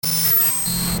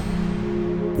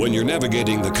When you're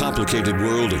navigating the complicated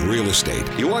world of real estate,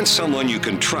 you want someone you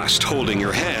can trust holding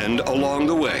your hand along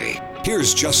the way.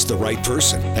 Here's just the right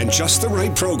person and just the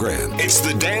right program. It's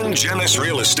the Dan Gemus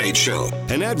Real Estate Show,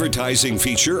 an advertising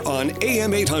feature on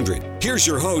AM800. Here's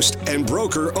your host and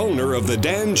broker-owner of the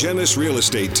Dan Gemus Real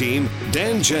Estate team,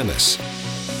 Dan Gemus.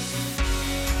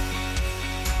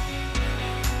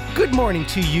 Good morning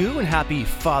to you and happy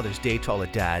Father's Day to all the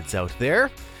dads out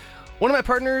there. One of my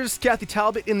partners, Kathy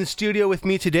Talbot, in the studio with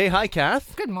me today. Hi,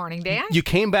 Kath. Good morning, Dan. You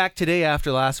came back today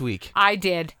after last week. I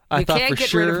did. I thought can't for get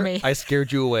sure rid of me. I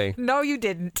scared you away. No, you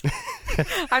didn't.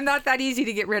 I'm not that easy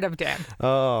to get rid of, Dan.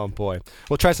 Oh, boy.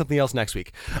 We'll try something else next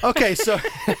week. Okay, so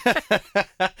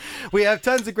we have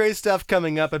tons of great stuff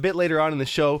coming up. A bit later on in the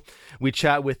show, we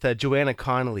chat with Joanna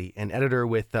Connolly, an editor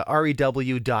with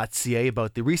rew.ca,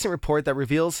 about the recent report that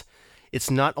reveals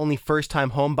it's not only first-time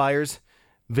home buyers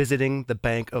visiting the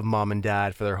bank of mom and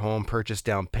dad for their home purchase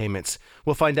down payments.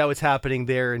 We'll find out what's happening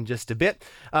there in just a bit.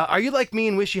 Are you like me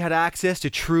and wish you had access to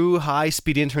true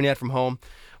high-speed internet from home?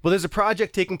 Well, there's a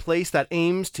project taking place that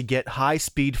aims to get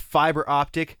high-speed fibre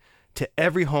optic to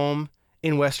every home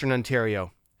in Western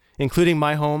Ontario, including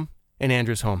my home and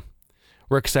Andrew's home.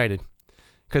 We're excited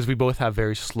because we both have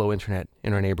very slow internet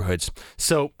in our neighborhoods.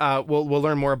 So we'll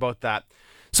learn more about that.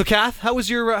 So, Kath, how was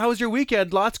your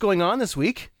weekend? Lots going on this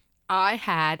week. I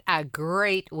had a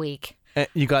great week.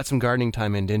 You got some gardening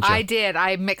time in, didn't you? I did.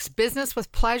 I mixed business with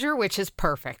pleasure, which is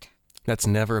perfect. That's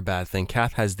never a bad thing.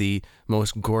 Kath has the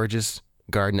most gorgeous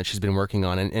garden that she's been working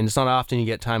on, and it's not often you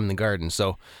get time in the garden,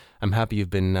 so I'm happy you've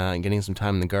been getting some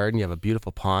time in the garden. You have a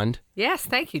beautiful pond. Yes,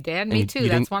 thank you, Dan. Me too.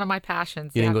 That's one of my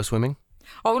passions. You didn't go swimming?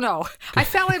 Oh, no. I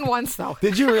fell in once, though.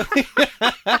 Did you really?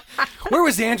 Where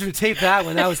was Andrew to tape that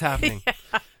when that was happening? Yeah.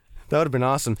 That would have been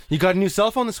awesome. You got a new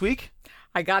cell phone this week?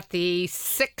 I got the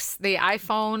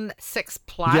iPhone 6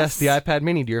 Plus. Yes, the iPad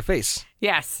mini to your face.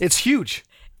 Yes. It's huge.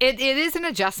 It is an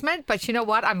adjustment, but you know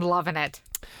what? I'm loving it.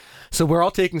 So we're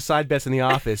all taking side bets in the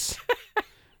office.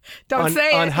 Don't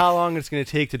say it. On how long it's going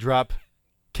to take to drop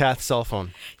Kath's cell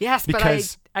phone. Yes,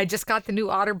 because but I just got the new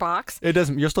OtterBox. It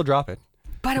doesn't. You'll still drop it.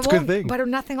 But it's it won't. A good thing. But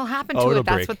nothing will happen to it.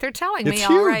 That's what they're telling me. It's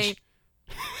All huge. right.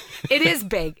 It is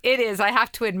big. It is. I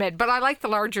have to admit. But I like the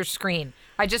larger screen.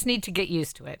 I just need to get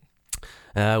used to it.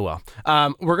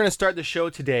 We're going to start the show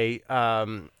today.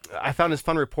 I found this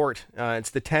fun report. It's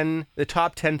the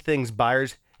top 10 things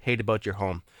buyers hate about your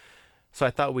home. So I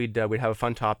thought we'd have a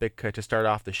fun topic to start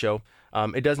off the show.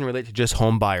 It doesn't relate to just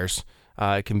home buyers.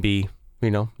 It can be,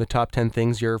 the top 10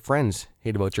 things your friends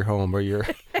hate about your home, or your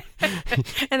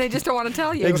and they just don't want to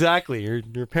tell you. Exactly,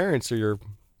 your parents or your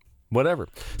whatever.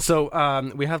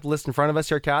 So we have the list in front of us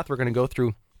here, Kath. We're going to go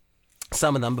through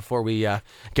some of them before we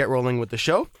get rolling with the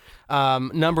show.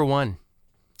 Number one,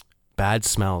 bad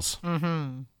smells.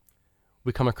 Mm-hmm.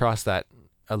 We come across that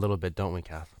a little bit, don't we,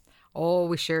 Kath? Oh,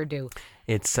 we sure do.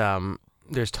 It's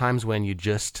there's times when you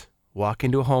just walk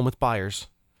into a home with buyers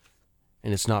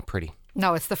and it's not pretty.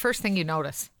 No, it's the first thing you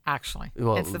notice, actually.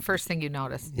 Well, it's the first thing you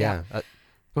notice. Yeah.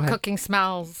 Go ahead. Cooking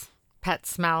smells, pet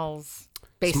smells,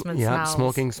 basement smells.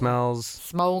 Smoking smells.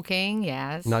 Smoking,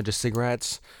 yes. Not just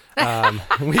cigarettes. I've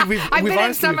been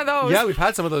in some of those. Yeah, we've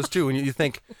had some of those too. And you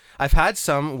think, I've had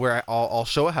some where I'll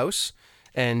show a house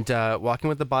and walking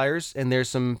with the buyers, and there's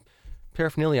some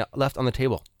paraphernalia left on the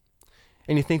table.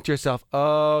 And you think to yourself,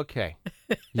 okay,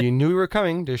 you knew we were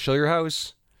coming to show your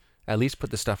house. At least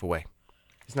put the stuff away.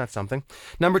 Isn't that something?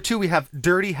 Number two, we have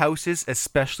dirty houses,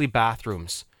 especially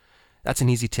bathrooms. That's an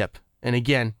easy tip. And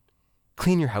again,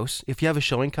 clean your house if you have a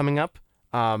showing coming up.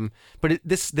 But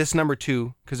this number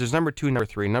two, because there's number two and number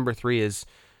three. Number three is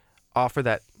offer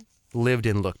that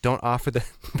lived-in look. Don't offer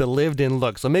the lived-in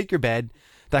look. So make your bed,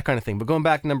 that kind of thing. But going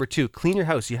back to number two, clean your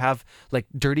house. You have like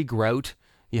dirty grout.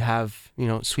 You have,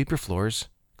 sweep your floors,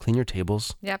 clean your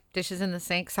tables. Yep, dishes in the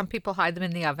sink. Some people hide them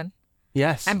in the oven.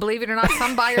 Yes. And believe it or not,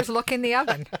 some buyers look in the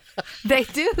oven. They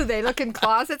do. They look in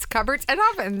closets, cupboards, and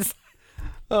ovens.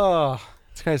 Oh,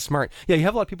 it's kind of smart. Yeah, you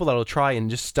have a lot of people that will try and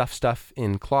just stuff stuff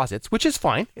in closets, which is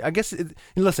fine. I guess,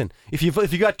 listen, if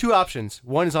you got two options,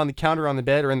 one is on the counter, on the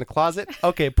bed, or in the closet,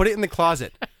 okay, put it in the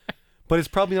closet. But it's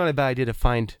probably not a bad idea to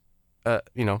find,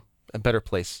 a better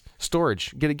place.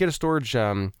 Storage. Get a storage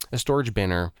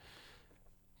bin, or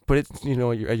put it,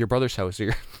 at your brother's house,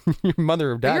 or your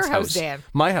mother or dad's your house. Dan.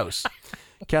 My house.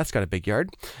 Kath's got a big yard.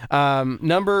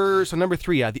 Number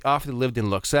three, the offer the lived-in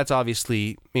look. So that's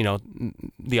obviously,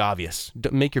 the obvious.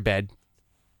 Make your bed.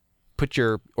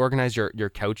 Organize your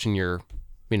couch and your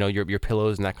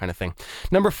pillows and that kind of thing.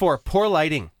 Number four, poor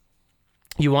lighting.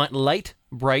 You want light,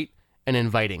 bright, and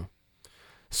inviting.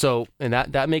 So, and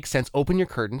that makes sense. Open your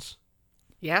curtains.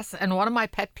 Yes, and one of my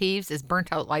pet peeves is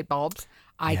burnt out light bulbs.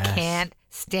 I Yes. can't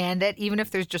stand it, even if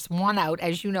there's just one out,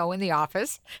 as you know, in the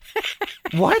office.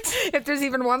 What? If there's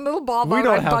even one little bulb We out,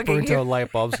 don't I'm have bugging burnt you. out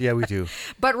light bulbs. Yeah, we do.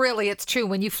 But really, it's true.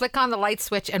 When you flick on the light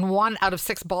switch and 1 out of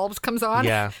 6 bulbs comes on,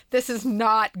 Yeah. this is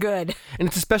not good. And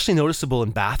it's especially noticeable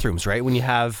in bathrooms, right? When you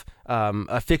have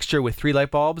a fixture with 3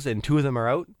 light bulbs and 2 of them are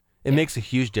out, it makes a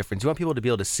huge difference. You want people to be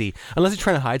able to see, unless you're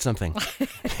trying to hide something.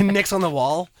 Nicks on the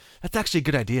wall. That's actually a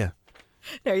good idea.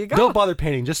 There you go. Don't bother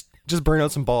painting. Just burn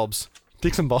out some bulbs.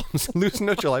 Take some bulbs. Loosen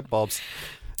out your light bulbs.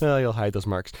 You'll hide those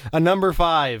marks. Number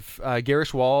 5,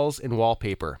 garish walls and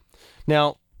wallpaper.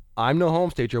 Now, I'm no home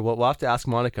stager. We'll have to ask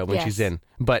Monica when she's in.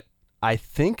 But I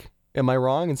think, am I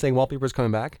wrong in saying wallpaper is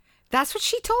coming back? That's what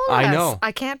she told us. I know.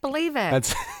 I can't believe it.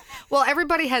 That's Well,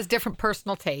 everybody has different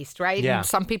personal taste, right? Yeah. And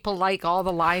some people like all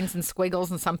the lines and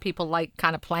squiggles, and some people like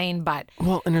kind of plain, but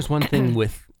Well, and there's one thing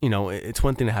with, it's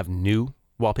one thing to have new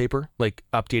wallpaper, like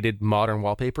updated modern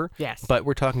wallpaper. Yes. But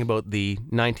we're talking about the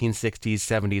 1960s,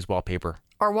 70s wallpaper.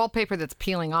 or wallpaper that's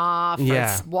peeling off, or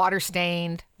Yeah. it's water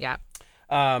stained. Yeah.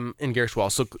 And garish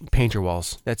walls. So paint your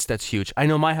walls. That's huge. I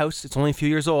know my house, it's only a few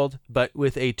years old, but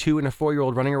with a 2 and a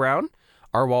 4-year-old running around,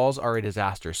 our walls are a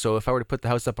disaster. So if I were to put the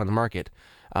house up on the market,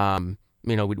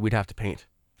 we'd have to paint,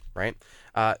 right?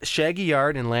 Shaggy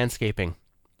yard and landscaping.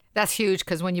 That's huge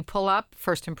because when you pull up,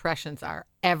 first impressions are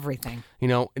everything.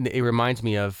 It reminds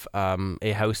me of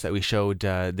a house that we showed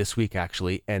this week,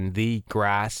 actually, and the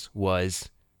grass was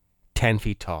 10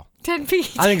 feet tall. 10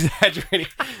 feet. I'm exaggerating.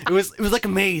 It was like a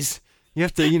maze. You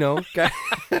have to,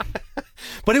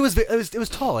 but it was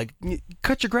tall. Like,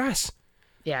 cut your grass.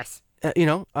 Yes.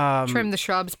 Trim Trim the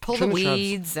shrubs, pull the trim the shrubs.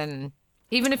 weeds, and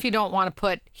even if you don't want to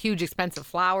put huge expensive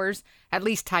flowers, at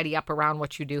least tidy up around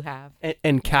what you do have.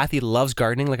 And Kathy loves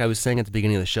gardening, like I was saying at the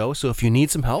beginning of the show. So if you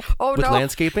need some help with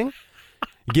landscaping,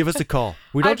 give us a call.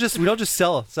 We don't just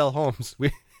sell homes.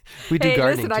 We do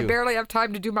gardening listen, too. I barely have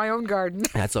time to do my own garden.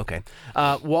 That's okay.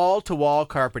 Wall-to-wall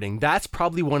carpeting. That's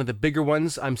probably one of the bigger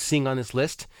ones I'm seeing on this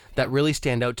list that really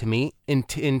stand out to me. In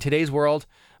today's world,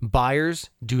 buyers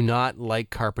do not like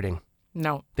carpeting.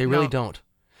 No. They really no. don't.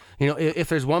 If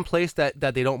there's one place that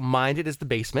they don't mind, it is the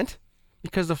basement,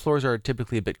 because the floors are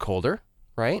typically a bit colder,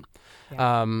 right?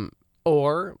 Yeah.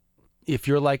 Or if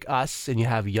you're like us and you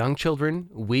have young children,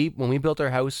 when we built our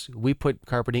house, we put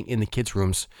carpeting in the kids'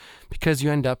 rooms because you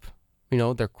end up,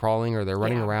 they're crawling or they're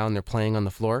running around, they're playing on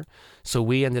the floor. So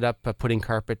we ended up putting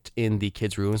carpet in the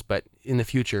kids' rooms. But in the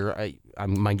future,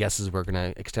 my guess is we're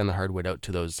going to extend the hardwood out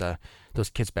to those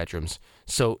kids' bedrooms.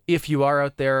 So if you are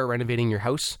out there renovating your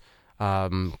house,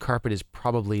 carpet is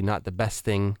probably not the best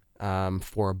thing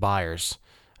for buyers,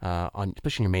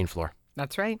 especially your main floor.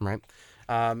 That's right. Right.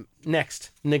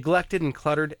 Next, neglected and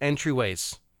cluttered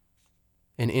entryways.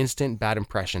 An instant bad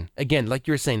impression. Again, like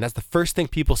you were saying, that's the first thing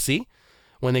people see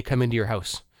when they come into your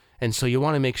house. And so you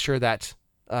want to make sure that,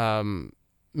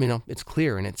 it's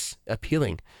clear and it's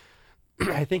appealing.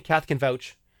 I think Kath can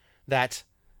vouch that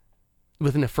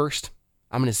within the first,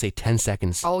 I'm going to say 10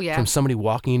 seconds from somebody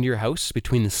walking into your house,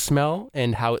 between the smell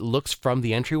and how it looks from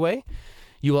the entryway,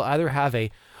 you will either have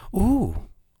a, ooh,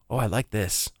 oh, I like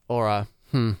this, or a,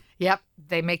 Yep.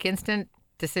 They make instant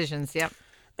decisions. Yep.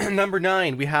 Number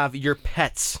 9, we have your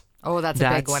pets. Oh, that's a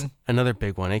big one. Another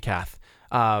big one, Kath?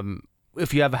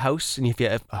 If you have a house, and if you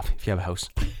have a house,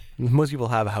 most people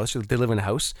have a house, or they live in a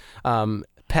house.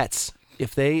 Pets,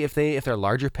 if they're a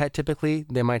larger pet, typically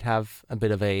they might have a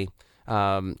bit of a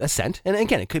scent, and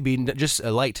again, it could be just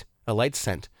a light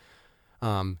scent.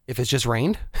 If it's just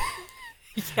rained.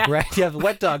 Yeah. Right, you have the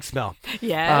wet dog smell.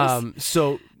 Yes.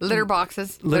 So Litter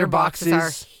boxes. Litter boxes are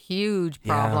a huge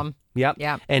problem. Yep.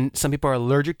 Yep. And some people are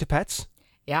allergic to pets.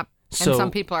 Yep. So, and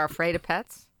some people are afraid of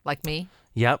pets, like me.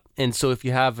 Yep. And so if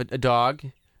you have a dog,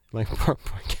 like poor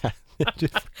cat.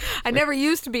 I never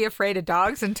used to be afraid of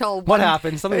dogs until What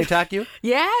happened? Somebody attack you?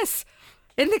 Yes.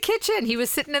 In the kitchen. He was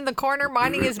sitting in the corner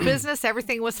minding his business.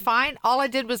 Everything was fine. All I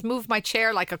did was move my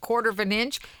chair like a quarter of an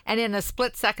inch. And in a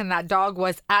split second, that dog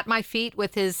was at my feet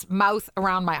with his mouth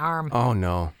around my arm. Oh,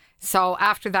 no. So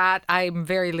after that, I'm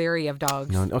very leery of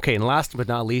dogs. No. Okay, and last but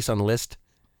not least on the list,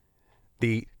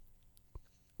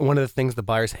 one of the things the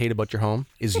buyers hate about your home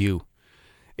is you.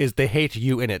 Is they hate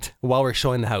you in it while we're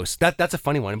showing the house. That's a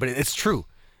funny one, but it's true.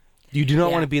 You do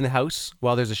not want to be in the house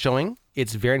while there's a showing.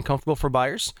 It's very uncomfortable for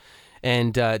buyers.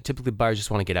 And typically buyers just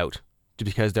want to get out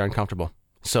because they're uncomfortable.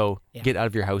 So get out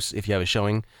of your house if you have a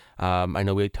showing. I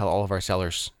know we tell all of our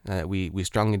sellers, we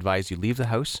strongly advise you leave the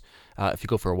house. If you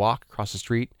go for a walk across the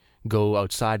street, go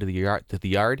outside to the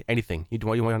yard, anything. You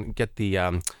want to get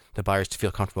the buyers to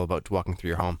feel comfortable about walking through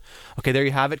your home. Okay, there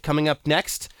you have it. Coming up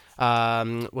next,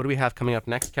 what do we have coming up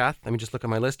next, Kath? Let me just look at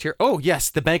my list here. Oh, yes,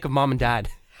 the bank of mom and dad.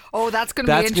 Oh, that's going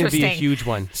to be That's going to interesting. be a huge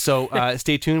one. So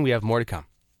stay tuned. We have more to come.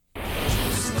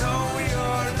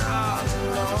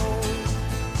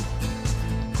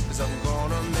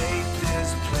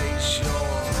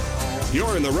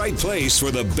 You're in the right place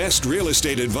for the best real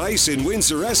estate advice in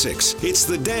Windsor, Essex. It's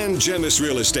the Dan Gemus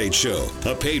Real Estate Show,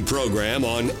 a paid program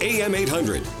on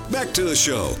AM800. Back to the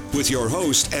show with your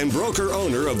host and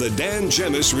broker-owner of the Dan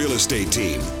Gemus Real Estate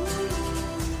Team.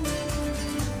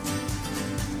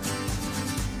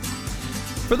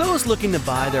 For those looking to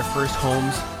buy their first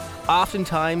homes,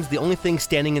 oftentimes the only thing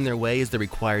standing in their way is the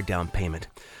required down payment.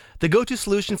 The go-to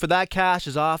solution for that cash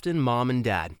is often mom and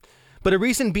dad. But a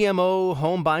recent BMO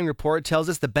home buying report tells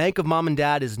us the bank of mom and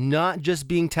dad is not just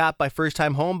being tapped by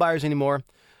first-time home buyers anymore,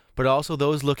 but also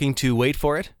those looking to, wait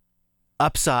for it,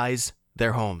 upsize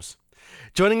their homes.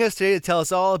 Joining us today to tell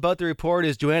us all about the report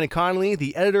is Joanna Connolly,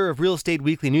 the editor of Real Estate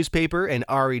Weekly newspaper and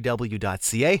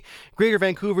rew.ca, Greater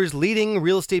Vancouver's leading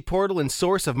real estate portal and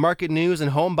source of market news and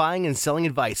home buying and selling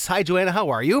advice. Hi, Joanna. How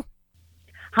are you?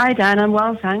 Hi, Dan. I'm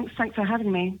well, thanks. Thanks for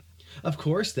having me. Of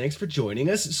course. Thanks for joining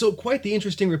us. So quite the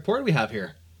interesting report we have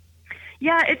here.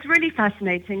 Yeah, it's really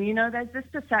fascinating. You know, there's this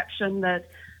perception that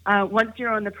once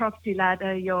you're on the property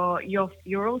ladder,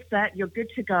 you're all set, you're good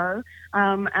to go.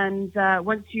 And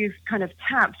once you've kind of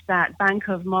tapped that bank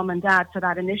of mom and dad for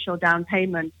that initial down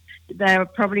payment, they're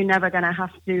probably never going to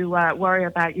have to worry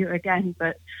about you again.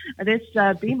 But this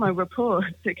BMO report,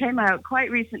 it came out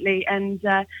quite recently, and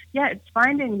it's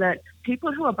finding that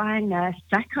people who are buying their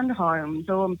second homes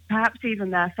or perhaps even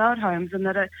their third homes and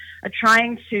that are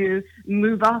trying to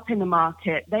move up in the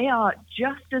market, they are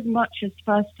just as much as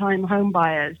first-time home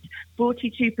buyers.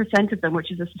 42% of them,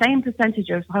 which is the same percentage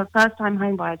of first-time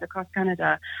home buyers across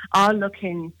Canada, are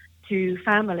looking to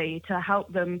family to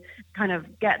help them kind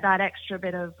of get that extra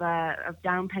bit of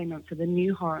down payment for the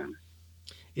new home.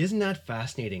 Isn't that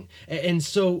fascinating? And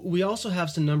so we also have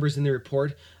some numbers in the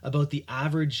report about the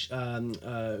average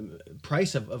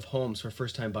price of homes for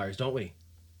first-time buyers, don't we?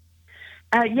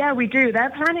 Yeah, we do.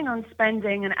 They're planning on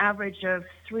spending an average of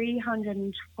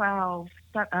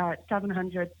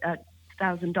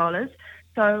 $700,000.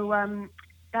 So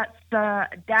that's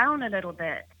down a little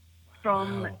bit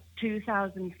from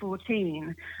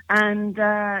 2014, and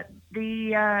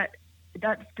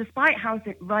that's despite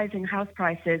rising house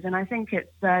prices. And I think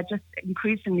it's just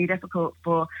increasingly difficult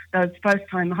for those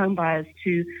first-time home buyers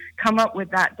to come up with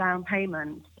that down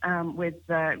payment with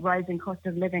rising cost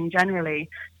of living generally.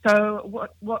 So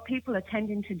what people are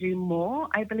tending to do more,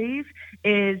 I believe,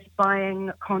 is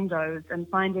buying condos and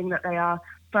finding that they are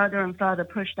further and further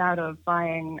pushed out of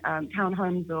buying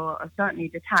townhomes or certainly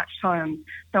detached homes.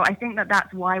 So I think that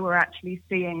that's why we're actually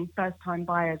seeing first-time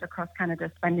buyers across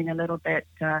Canada spending a little bit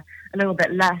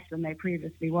less than they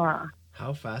previously were.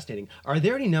 How fascinating. Are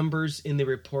there any numbers in the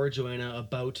report, Joanna,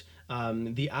 about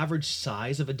the average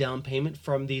size of a down payment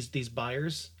from these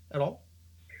buyers at all?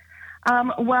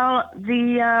 Well,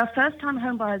 the first-time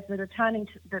home buyers that are turning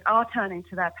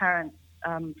to their parents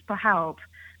for help,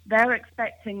 they're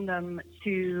expecting them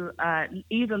to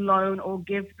either loan or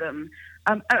give them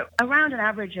around an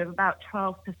average of about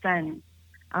 12%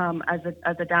 as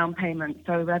a down payment.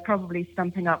 So they're probably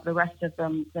stumping up the rest of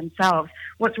them themselves.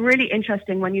 What's really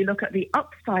interesting when you look at the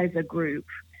upsizer group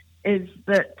is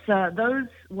that those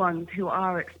ones who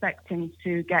are expecting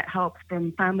to get help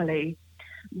from family,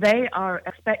 they are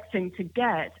expecting to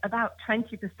get about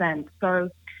 20%. So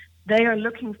they are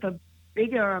looking for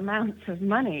bigger amounts of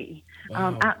money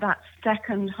at that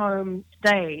second home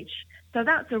stage. So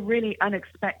that's a really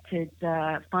unexpected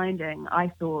finding, I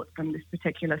thought, from this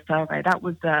particular survey. That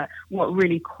was what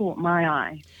really caught my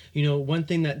eye. You know, one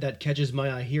thing that catches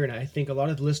my eye here, and I think a lot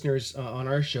of the listeners on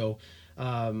our show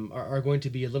are going to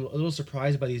be a little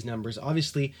surprised by these numbers.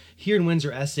 Obviously, here in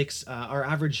Windsor, Essex, our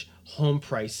average home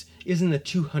price is in the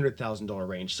 $200,000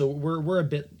 range. So we're a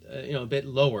bit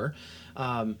lower.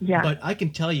 But I can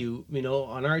tell you,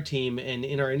 on our team and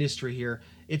in our industry here,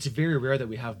 it's very rare that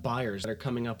we have buyers that are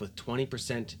coming up with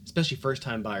 20%, especially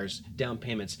first-time buyers, down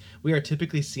payments. We are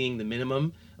typically seeing the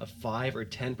minimum of 5 or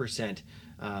 10%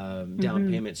 down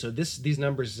payment. So these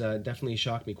numbers definitely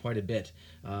shocked me quite a bit,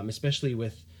 especially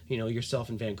with yourself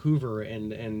in Vancouver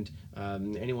and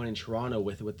anyone in Toronto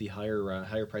with the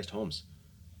higher priced homes.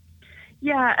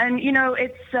 Yeah, and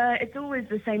it's always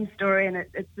the same story, and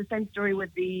it's the same story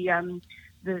with the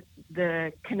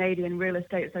Canadian Real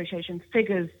Estate Association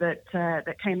figures that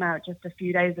came out just a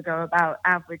few days ago about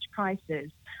average prices.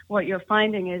 What you're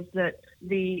finding is that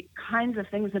the kinds of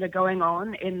things that are going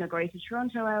on in the Greater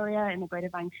Toronto area, in the Greater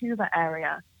Vancouver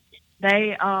area,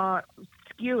 they are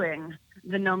skewing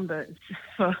the numbers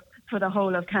for for the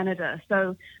whole of Canada.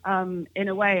 So in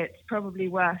a way, it's probably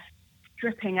worth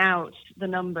stripping out the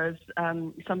numbers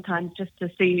sometimes just to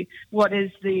see what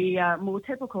is the more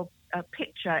typical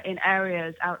picture in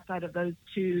areas outside of those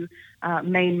two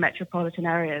main metropolitan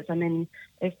areas. I mean,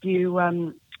 if you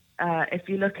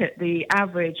look at the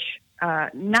average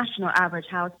national average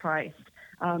house price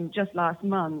just last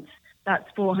month, that's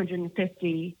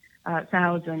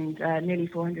 450,000, nearly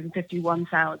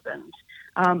 451,000.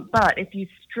 But if you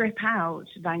strip out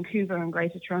Vancouver and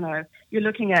Greater Toronto, you're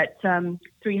looking at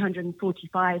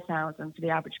 345,000 for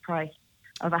the average price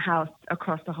of a house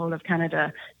across the whole of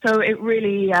Canada. So it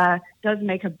really does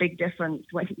make a big difference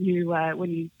when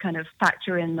you kind of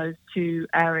factor in those two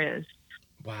areas.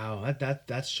 Wow,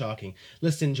 that's shocking.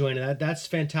 Listen, Joanna, that's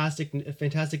fantastic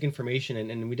information,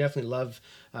 and we definitely love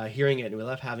hearing it, and we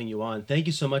love having you on. Thank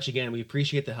you so much again. We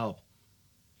appreciate the help.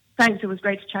 Thanks. It was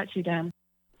great to chat to you, Dan.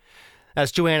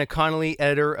 That's Joanna Connolly,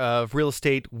 editor of Real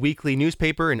Estate Weekly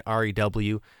newspaper and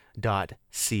rew.ca.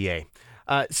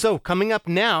 So coming up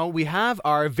now, we have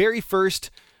our very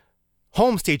first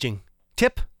home staging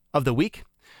tip of the week.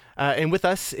 And with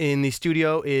us in the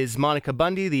studio is Monica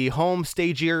Bunde, the home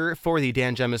stagier for the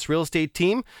Dan Gemus Real Estate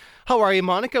team. How are you,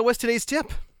 Monica? What's today's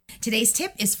tip? Today's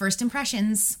tip is first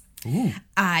impressions. Ooh.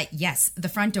 Yes, the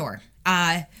front door.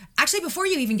 Actually, before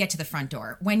you even get to the front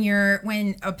door,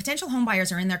 when potential home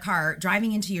buyers are in their car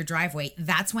driving into your driveway,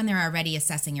 that's when they're already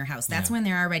assessing your house. That's when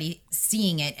they're already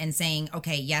seeing it and saying,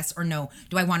 okay, yes or no,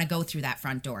 do I want to go through that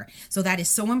front door? So that is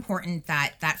so important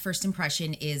that first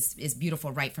impression is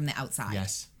beautiful right from the outside.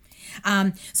 Yes.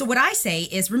 So what I say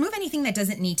is remove anything that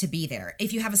doesn't need to be there.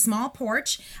 If you have a small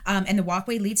porch and the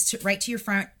walkway leads right to your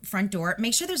front door,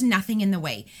 make sure there's nothing in the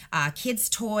way. Kids'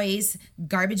 toys,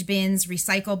 garbage bins,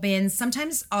 recycle bins.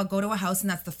 Sometimes I'll go to a house and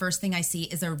that's the first thing I see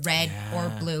is a red or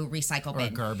blue recycle bin. Or a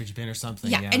garbage bin or something.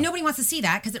 Yeah, and nobody wants to see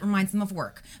that because it reminds them of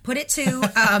work. Put it to,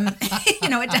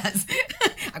 it does.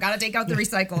 I got to take out the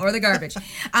recycle or the garbage.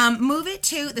 Move it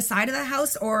to the side of the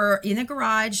house or in a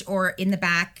garage or in the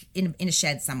back in a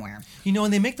shed somewhere.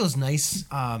 And they make those nice,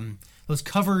 those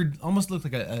covered, almost look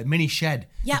like a mini shed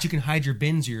that you can hide your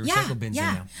bins or your recycle bins in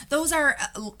now. Those are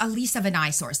a least of an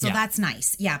eyesore, so that's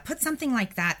nice. Yeah, put something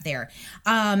like that there.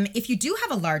 If you do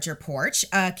have a larger porch,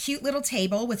 a cute little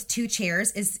table with 2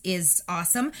 chairs is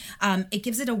awesome. It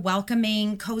gives it a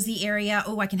welcoming, cozy area.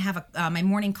 Oh, I can have my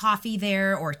morning coffee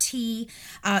there or tea,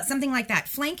 something like that.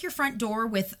 Flank your front door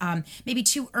with maybe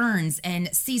 2 urns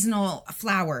and seasonal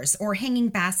flowers or hanging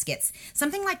baskets,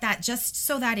 something like that, just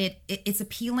so that it's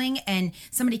appealing and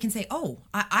somebody can say, oh,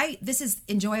 this is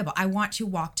enjoyable. I want to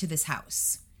walk to this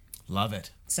house. Love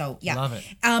it. So, yeah. Love it.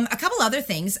 A couple other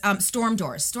things. Storm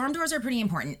doors. Storm doors are pretty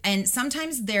important. And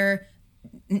sometimes they're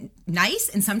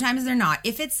nice and sometimes they're not.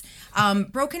 If it's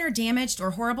broken or damaged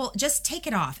or horrible, just take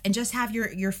it off and just have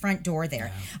your front door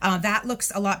there. That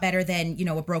looks a lot better than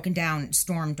a broken down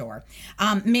storm door.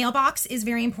 Mailbox is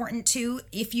very important too.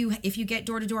 If you get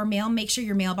door to door mail, make sure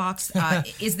your mailbox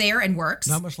is there and works.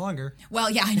 Not much longer. Well,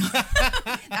 yeah, I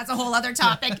know. That's a whole other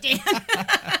topic, Dan.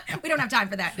 We don't have time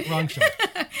for that. Wrong show.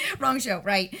 Wrong show,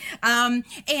 right?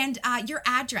 And your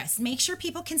address. Make sure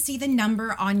people can see the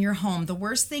number on your home. The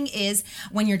worst thing is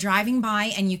when you're driving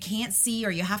by and you can't see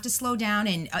or you have to slow down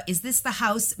and is this the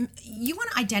house? You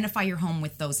want to identify your home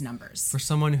with those numbers. For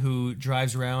someone who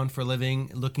drives around for a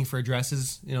living looking for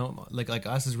addresses, like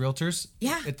us as realtors,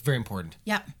 it's very important.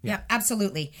 Yeah,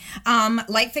 absolutely.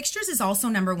 Light fixtures is also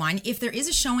number 1. If there is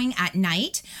a showing at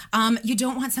night, you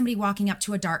don't want somebody walking up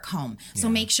to a dark home. So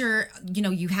make sure,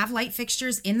 you have light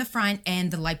fixtures in the front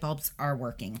and the light bulbs are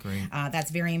working. Great.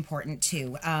 That's very important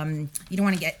too. You don't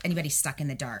want to get anybody stuck in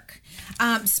the dark.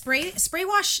 Spray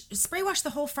wash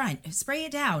the whole front. Spray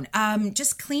it down.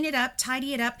 Just clean it up,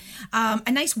 tidy it up.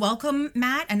 A nice welcome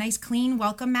mat, a nice clean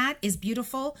welcome mat is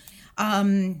beautiful.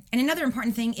 And another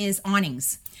important thing is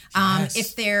awnings.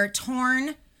 If they're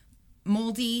torn,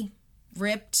 moldy,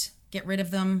 ripped, get rid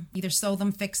of them. Either sew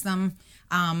them, fix them.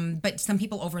 But some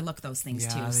people overlook those things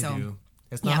too. They do.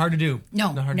 It's not hard to do.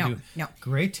 No.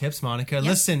 Great tips, Monica. Yep.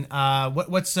 Listen,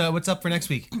 what's up for next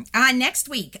week? Next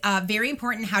week, very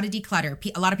important, how to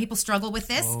declutter. A lot of people struggle with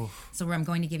this, so I'm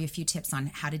going to give you a few tips on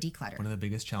how to declutter. One of the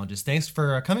biggest challenges. Thanks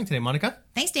for coming today, Monica.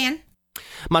 Thanks, Dan.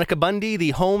 Monica Bunde,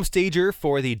 the home stager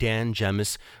for the Dan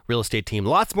Gemus Real Estate team.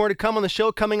 Lots more to come on the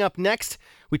show. Coming up next,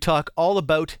 we talk all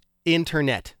about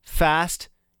internet, fast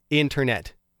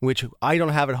internet, which I don't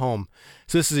have at home.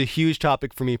 So this is a huge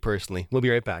topic for me personally. We'll be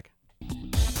right back.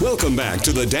 Welcome back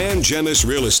to the Dan Gemus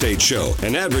Real Estate Show,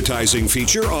 an advertising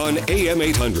feature on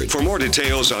AM800. For more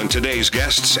details on today's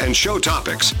guests and show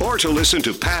topics, or to listen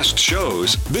to past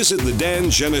shows, visit the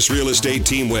Dan Gemus Real Estate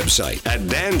Team website at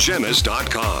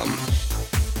dangemus.com.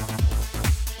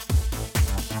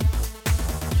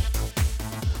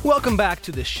 Welcome back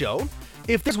to the show.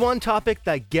 If there's one topic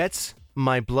that gets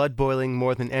my blood boiling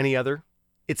more than any other,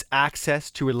 it's access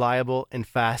to reliable and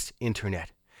fast internet.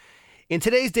 In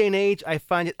today's day and age, I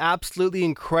find it absolutely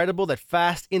incredible that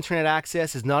fast internet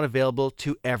access is not available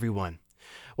to everyone.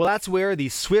 Well, that's where the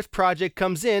SWIFT project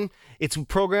comes in. It's a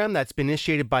program that's been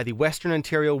initiated by the Western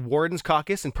Ontario Wardens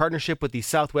Caucus in partnership with the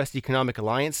Southwest Economic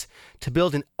Alliance to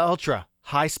build an ultra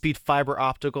high-speed fiber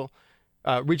optical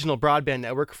regional broadband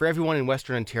network for everyone in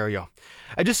Western Ontario.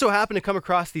 I just so happened to come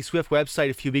across the SWIFT website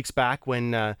a few weeks back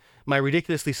when my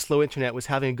ridiculously slow internet was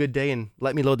having a good day and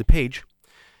let me load the page.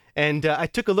 And I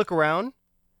took a look around,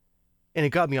 and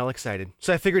it got me all excited.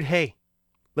 So I figured, hey,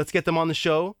 let's get them on the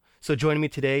show. So joining me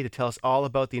today to tell us all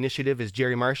about the initiative is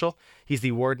Jerry Marshall. He's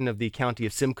the warden of the county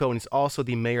of Simcoe, and he's also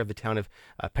the mayor of the town of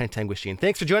Penetanguishene.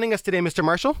 Thanks for joining us today, Mr.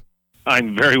 Marshall.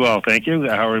 I'm very well, thank you.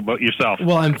 How about yourself?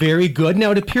 Well, I'm very good.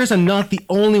 Now, it appears I'm not the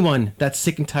only one that's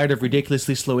sick and tired of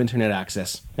ridiculously slow internet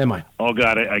access. Am I? Oh,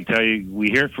 God, I tell you, we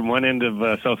hear it from one end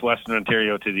of southwestern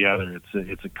Ontario to the other.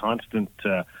 It's a constant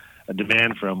a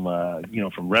demand from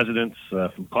from residents,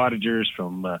 from cottagers,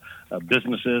 from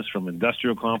businesses, from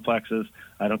industrial complexes.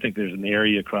 I don't think there's an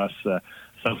area across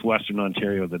southwestern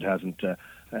Ontario that hasn't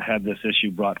had this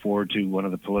issue brought forward to one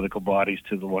of the political bodies,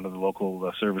 to one of the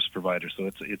local service providers. So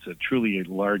it's a truly a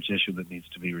large issue that needs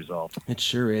to be resolved. It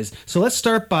sure is. So let's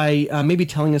start by maybe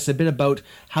telling us a bit about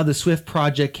how the SWIFT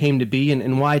project came to be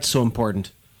and why it's so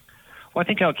important. Well, I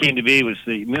think how it came to be was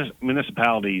the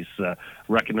municipalities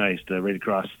recognized right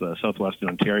across southwestern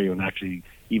Ontario and actually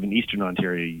even eastern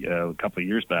Ontario a couple of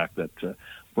years back that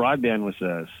broadband was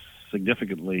a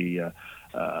significantly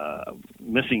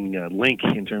missing link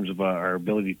in terms of our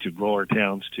ability to grow our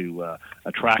towns, to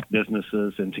attract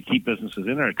businesses, and to keep businesses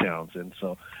in our towns. And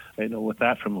so, with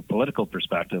that from a political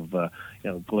perspective,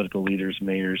 political leaders,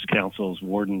 mayors, councils,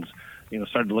 wardens,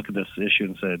 started to look at this issue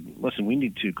and said, listen, we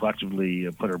need to collectively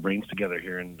put our brains together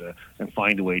here and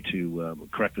find a way to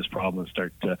correct this problem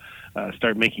and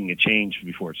start making a change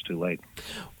before it's too late.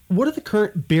 What are the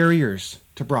current barriers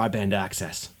to broadband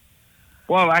access?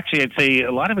 Well, actually, I'd say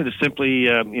a lot of it is simply,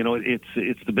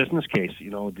 it's the business case.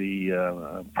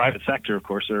 The private sector, of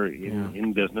course, are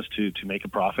in business to make a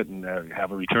profit and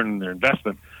have a return on their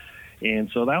investment.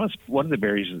 And so that was one of the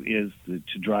barriers is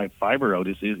to drive fiber out.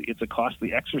 It's a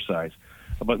costly exercise.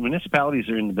 But municipalities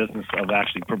are in the business of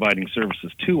actually providing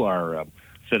services to our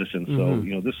citizens.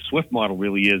 Mm-hmm. So, this SWIFT model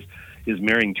really is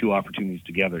marrying two opportunities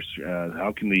together.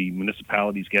 How can the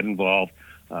municipalities get involved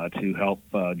to help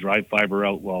drive fiber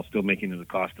out while still making it a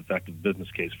cost-effective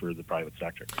business case for the private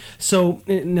sector? So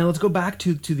now let's go back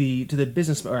to the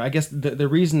business, or I guess the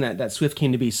reason that SWIFT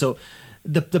came to be. So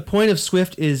the point of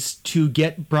SWIFT is to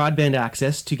get broadband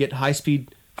access, to get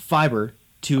high-speed fiber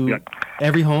to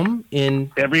every home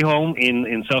in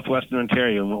southwestern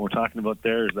Ontario. And what we're talking about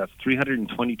there is that's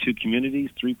 322 communities,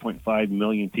 3.5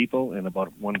 million people, and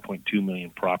about 1.2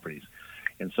 million properties.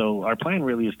 And so our plan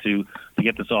really is to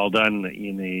get this all done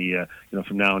in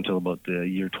from now until about the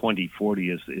year 2040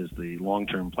 is the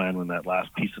long-term plan when that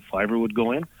last piece of fiber would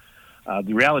go in.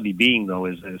 The reality being, though,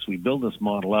 is as we build this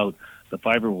model out, the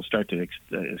fiber will start to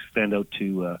extend out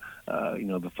to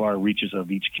the far reaches of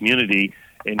each community,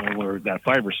 and where that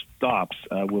fiber stops,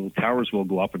 towers will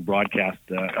go up and broadcast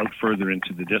out further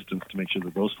into the distance to make sure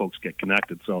that those folks get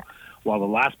connected. So while the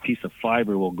last piece of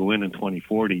fiber will go in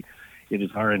 2040, it is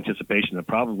our anticipation that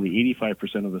probably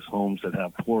 85% of the homes that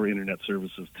have poor internet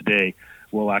services today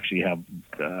will actually have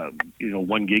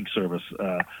 1 gig service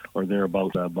or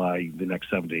thereabout by the next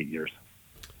 7 to 8 years.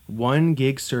 1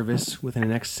 gig service within the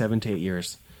next 7 to 8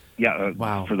 years. Yeah,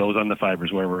 wow. For those on the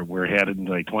fibers, where we're headed in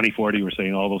 2040, we're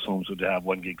saying all those homes would have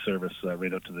 1 gig service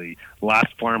right up to the last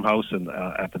farmhouse and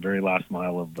at the very last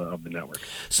mile of the network.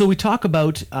 So we talk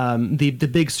about the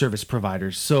big service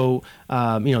providers. So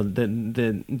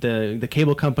the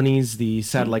cable companies, the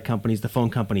satellite companies, the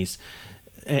phone companies,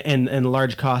 and the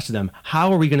large cost of them.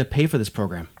 How are we going to pay for this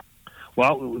program?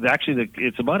 Well, actually,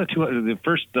 it's about the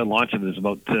first launch of it is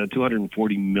about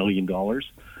 $240 million.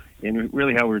 And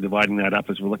really how we're dividing that up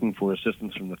is we're looking for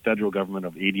assistance from the federal government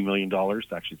of $80 million.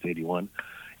 Actually, it's 81.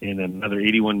 And then another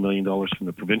 $81 million from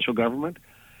the provincial government.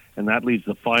 And that leaves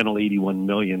the final $81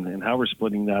 million. And how we're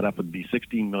splitting that up would be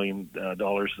 $16 million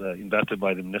invested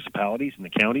by the municipalities and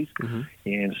the counties, mm-hmm.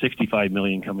 and $65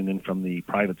 million coming in from the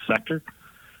private sector.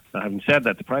 Now, having said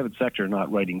that, the private sector are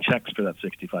not writing checks for that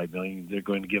 $65 million. They're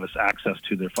going to give us access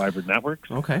to their fiber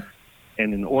networks. Okay.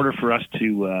 And in order for us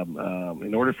to,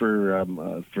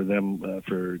 for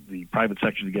the private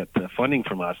sector to get funding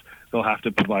from us, they'll have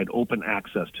to provide open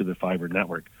access to the fiber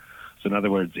network. So in other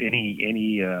words,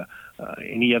 any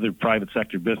other private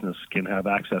sector business can have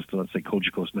access to, let's say,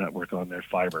 Cogeco's network on their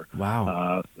fiber.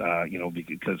 Wow.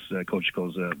 Because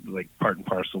Cogeco's like part and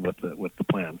parcel with the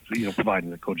plan. So,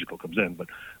 providing that Cogeco comes in, but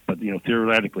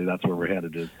theoretically, that's where we're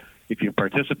headed. Is if you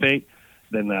participate,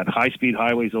 then that high-speed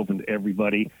highway is open to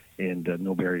everybody and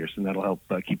no barriers, and that'll help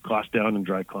keep costs down and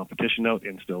drive competition out,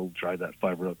 and still drive that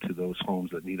fiber out to those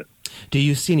homes that need it. Do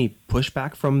you see any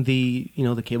pushback from the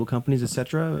cable companies,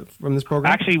 etc., from this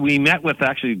program? Actually, we met with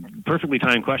perfectly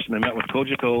timed question. I met with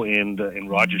Cogeco and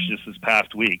Rogers just this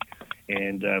past week,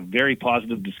 and very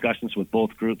positive discussions with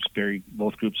both groups.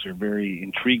 Both groups are very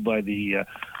intrigued by the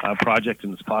project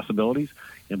and its possibilities,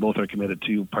 and both are committed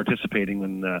to participating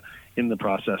in the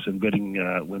process and bidding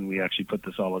when we actually put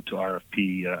this all out to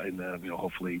RFP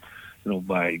hopefully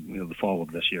by the fall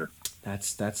of this year.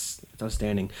 That's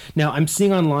outstanding. Now I'm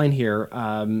seeing online here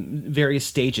various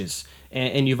stages,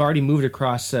 and you've already moved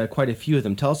across quite a few of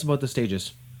them. Tell us about the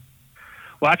stages.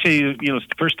 Well, actually, the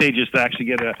first stage is to actually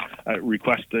get a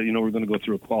request. We're going to go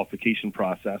through a qualification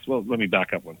process. Well, let me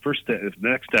back up one. The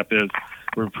next step is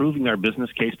we're improving our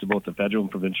business case to both the federal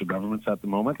and provincial governments at the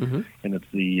moment, and it's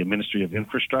the Ministry of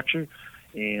Infrastructure.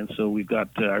 And so we've got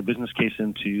our business case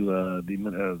into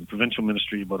the provincial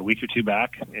ministry about a week or two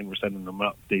back, and we're sending them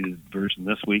an updated version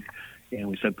this week. And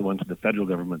we sent the one to the federal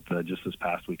government just this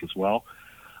past week as well.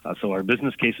 So our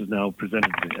business case is now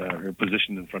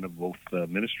positioned in front of both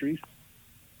ministries.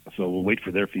 So we'll wait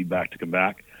for their feedback to come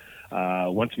back.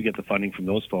 Once we get the funding from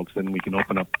those folks, then we can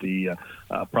open up the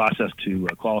process to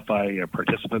qualify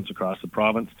participants across the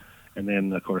province, and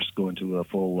then, of course, go into a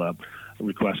full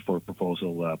request for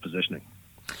proposal positioning.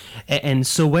 And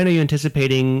so when are you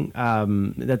anticipating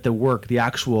that the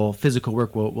actual physical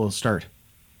work will start?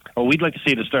 Oh, we'd like to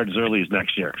see it start as early as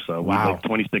next year. So we'd like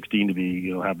 2016 to be,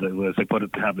 have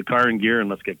the car in gear and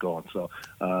let's get going. So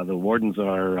the wardens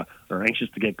are anxious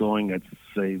to get going. I'd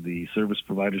say the service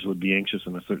providers would be anxious,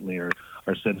 and certainly our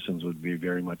citizens would be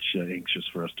very much anxious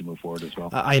for us to move forward as well.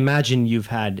 I imagine you've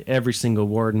had every single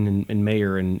warden and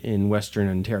mayor in Western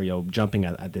Ontario jumping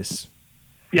at this.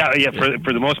 Yeah.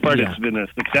 For the most part, It's been a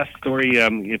success story.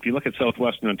 If you look at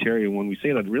southwestern Ontario, when we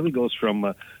say that, it really goes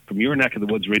from your neck of the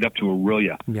woods right up to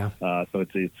Orillia. Yeah. So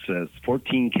it's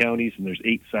 14 counties, and there's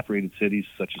 8 separated cities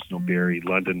such as Barrie,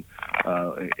 London,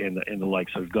 and the like.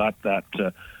 So we've got that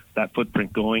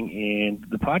footprint going, and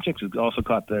the project has also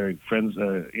caught their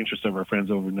interest of our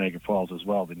friends over in Niagara Falls as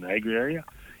well, the Niagara area.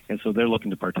 And so they're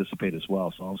looking to participate as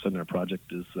well. So all of a sudden our project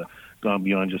has gone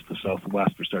beyond just the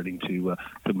southwest. We're starting to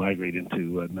migrate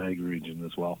into Niagara region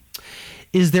as well.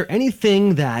 Is there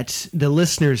anything that the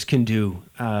listeners can do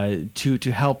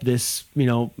to help this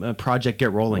project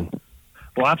get rolling?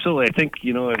 Well, absolutely. I think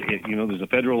there's a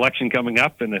federal election coming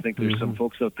up, and I think there's some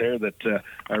folks out there that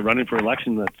are running for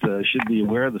election that should be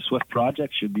aware of the SWIFT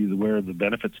project, should be aware of the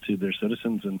benefits to their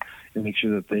citizens, and make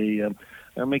sure that they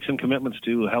make some commitments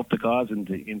to help the cause and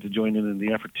to join in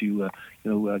the effort to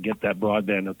get that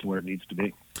broadband up to where it needs to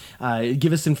be.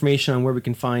 Give us information on where we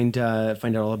can find out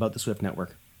all about the SWIFT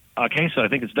network. Okay, so I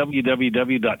think it's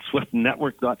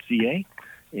www.swiftnetwork.ca.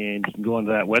 And you can go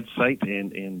onto that website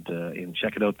and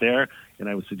check it out there. And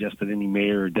I would suggest that any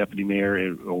mayor or deputy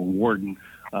mayor or warden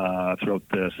throughout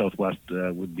the Southwest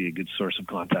would be a good source of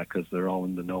contact, because they're all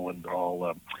in the know and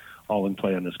all in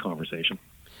play on this conversation.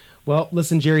 Well,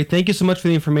 listen, Jerry, thank you so much for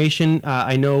the information.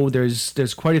 I know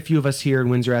there's quite a few of us here in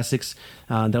Windsor, Essex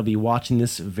that'll be watching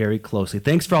this very closely.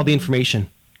 Thanks for all the information.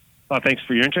 Thanks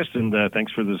for your interest, and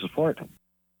thanks for the support.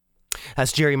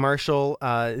 That's Jerry Marshall,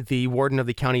 the warden of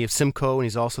the county of Simcoe, and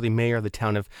he's also the mayor of the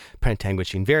town of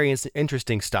Penetanguishene. Very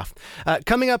interesting stuff.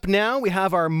 Coming up now, we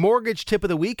have our mortgage tip of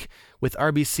the week with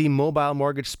RBC mobile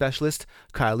mortgage specialist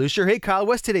Kyle Lucier. Hey, Kyle,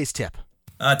 what's today's tip?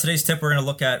 Today's tip, we're going to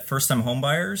look at first-time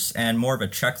homebuyers and more of a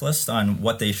checklist on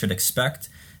what they should expect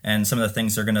and some of the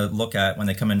things they're going to look at when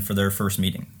they come in for their first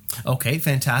meeting. Okay,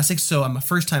 fantastic. So I'm a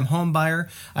first-time home buyer.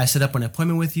 I set up an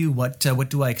appointment with you. What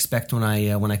do I expect when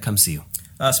I come see you?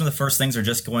 Some of the first things are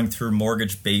just going through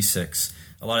mortgage basics.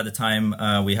 A lot of the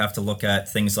time we have to look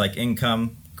at things like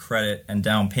income, credit, and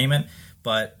down payment.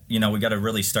 But, we got to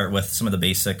really start with some of the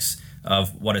basics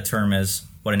of what a term is,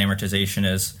 what an amortization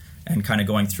is, and kind of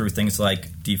going through things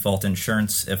like default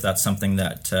insurance, if that's something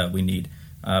that we need.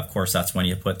 of course, that's when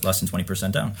you put less than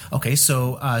 20% down. Okay,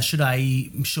 so should I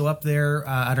show up there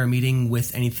at our meeting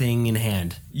with anything in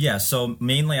hand? Yeah, so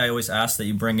mainly I always ask that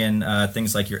you bring in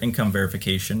things like your income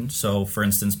verification. So, for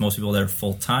instance, most people that are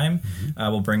full-time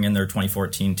will bring in their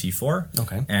 2014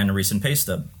 T4 and a recent pay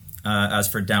stub. As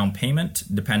for down payment,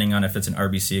 depending on if it's an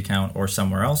RBC account or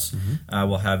somewhere else,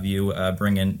 we'll have you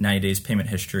bring in 90 days payment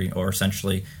history, or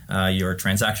essentially your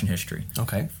transaction history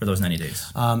for those 90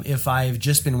 days. If I've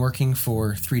just been working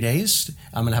for 3 days,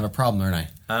 I'm going to have a problem, aren't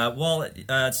I? Well,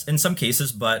 it's in some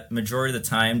cases, but majority of the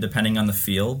time, depending on the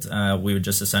field, we would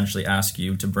just essentially ask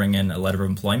you to bring in a letter of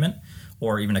employment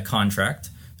or even a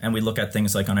contract. And we look at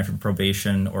things like on if you're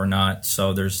probation or not.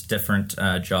 So there's different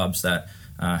jobs that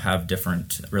have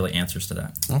different really answers to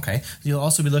that. Okay. You'll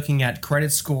also be looking at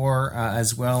credit score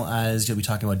as well as you'll be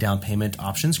talking about down payment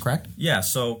options, correct? Yeah,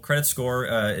 so credit score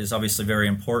is obviously very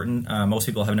important. Most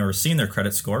people have never seen their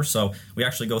credit score, so we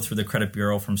actually go through the credit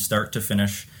bureau from start to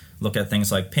finish, look at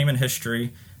things like payment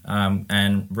history,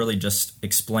 and really just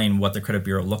explain what the credit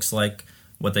bureau looks like,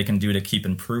 what they can do to keep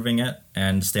improving it,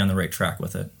 and stay on the right track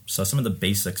with it. So some of the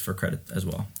basics for credit as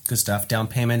well. Good stuff. Down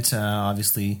payment,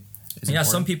 obviously. Yeah,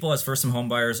 some people as first-time home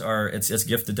buyers it's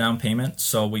gifted down payment,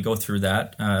 so we go through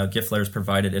that. Gift letters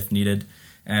provided if needed,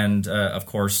 and of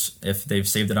course, if they've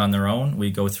saved it on their own, we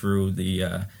go through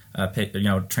the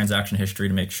transaction history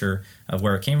to make sure of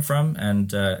where it came from,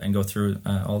 and go through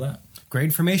all that. Great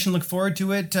information. Look forward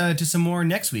to it. To some more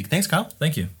next week. Thanks, Kyle.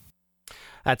 Thank you.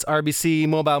 That's RBC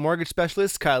Mobile Mortgage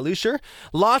Specialist Kyle Lucier.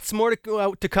 Lots more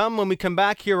to come when we come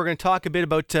back here. We're going to talk a bit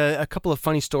about a couple of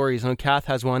funny stories. I know Kath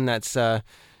has one that's.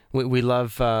 We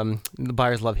love the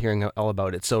buyers love hearing all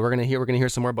about it. So we're gonna hear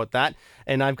some more about that,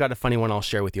 and I've got a funny one I'll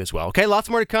share with you as well. Okay, lots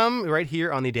more to come right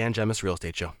here on the Dan Gemus Real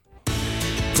Estate Show.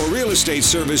 For real estate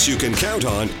service you can count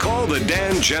on, call the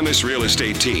Dan Gemus Real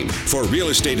Estate Team. For real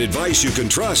estate advice you can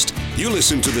trust, you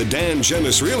listen to the Dan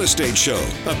Gemus Real Estate Show,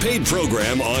 a paid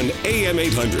program on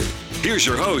AM800. Here's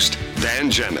your host, Dan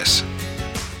Gemus.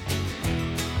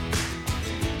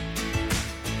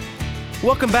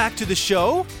 Welcome back to the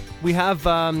show. We have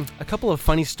a couple of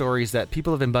funny stories that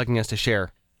people have been bugging us to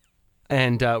share,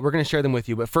 and we're going to share them with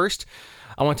you. But first,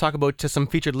 I want to talk about some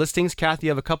featured listings. Kathy, you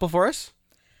have a couple for us?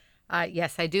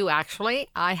 Yes, I do, actually.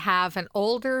 I have an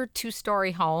older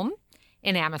 2-story home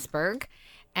in Amherstburg,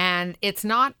 and it's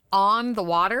not on the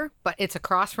water, but it's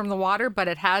across from the water, but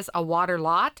it has a water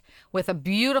lot with a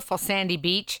beautiful sandy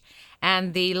beach,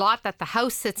 and the lot that the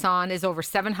house sits on is over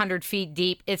 700 feet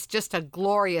deep. It's just a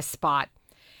glorious spot.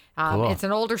 Cool. It's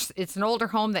an older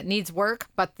home that needs work,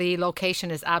 but the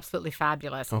location is absolutely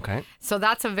fabulous. Okay. So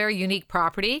that's a very unique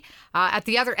property. At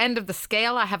the other end of the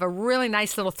scale, I have a really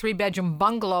nice little 3-bedroom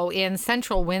bungalow in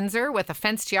central Windsor with a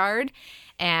fenced yard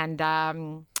and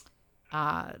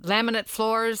laminate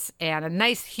floors and a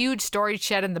nice huge storage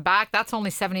shed in the back. That's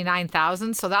only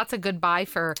 $79,000, so that's a good buy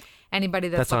for anybody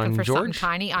that's looking for something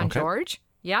tiny on George.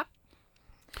 Yep.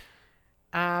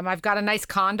 I've got a nice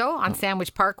condo on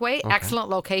Sandwich Parkway. Okay. Excellent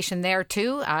location there,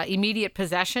 too. Immediate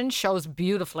possession, shows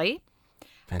beautifully.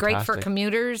 Fantastic. Great for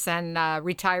commuters and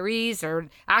retirees. Or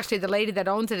actually, the lady that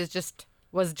owns it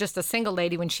was just a single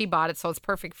lady when she bought it, so it's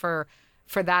perfect for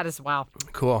that as well.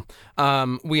 Cool.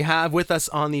 We have with us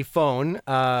on the phone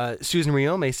Susan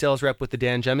Riom, a sales rep with the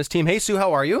Dan Gemus team. Hey, Sue,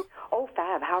 how are you? Oh,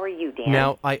 fab. How are you, Dan?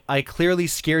 Now, I clearly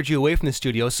scared you away from the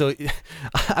studio, so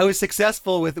I was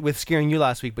successful with scaring you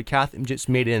last week, but Kath just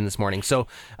made it in this morning. So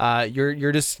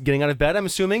you're just getting out of bed, I'm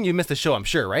assuming? You missed the show, I'm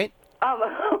sure, right?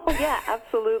 Oh, yeah,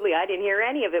 absolutely. I didn't hear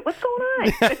any of it. What's going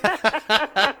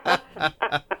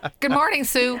on? Good morning,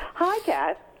 Sue. Hi,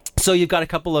 Kath. So you've got a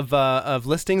couple of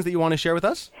listings that you want to share with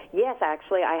us? Yes,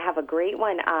 actually, I have a great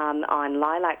one on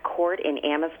Lilac Court in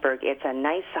Amherstburg. It's a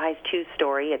nice size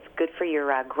 2-story. It's good for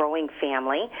your growing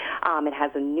family. It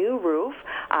has a new roof,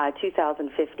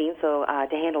 2015, so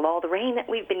to handle all the rain that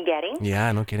we've been getting.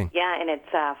 Yeah, no kidding. Yeah, and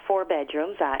it's 4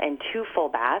 bedrooms and 2 full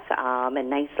baths, and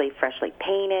nicely, freshly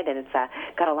painted, and it's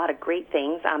got a lot of great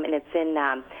things. And it's in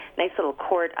nice little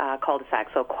court cul-de-sac,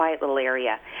 so a quiet little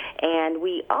area. And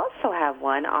we also have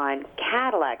one on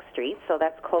Cadillac Street, so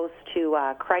that's close to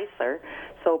Chrysler,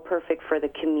 so perfect for the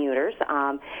commuters.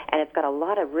 And it's got a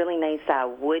lot of really nice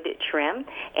wood trim,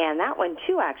 and that one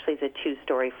too actually is a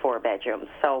 2-story, 4 bedrooms,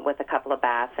 so with a couple of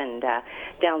baths, and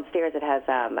downstairs it has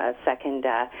a second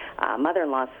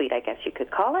mother-in-law suite, I guess you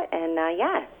could call it, and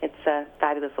yeah, it's a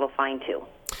fabulous little find too.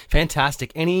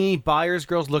 Fantastic. Any buyers,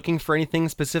 girls looking for anything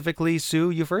specifically? Sue,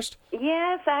 you first?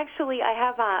 Yes, actually, I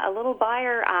have a little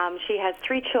buyer. She has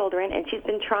 3 children, and she's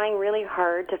been trying really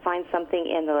hard to find something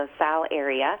in the LaSalle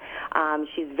area.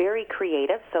 She's very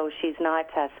creative, so she's not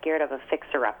scared of a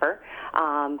fixer-upper.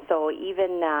 So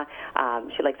even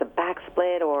she likes a back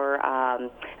split or a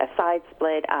side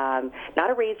split, not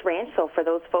a raised ranch. So for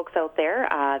those folks out there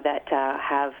that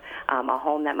have a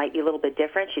home that might be a little bit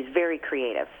different, she's very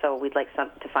creative. So we'd like to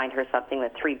find her something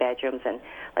with 3 bedrooms and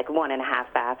like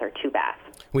 1.5 bath or 2 baths.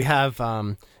 We have,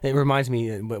 it reminds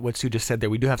me what Sue just said there.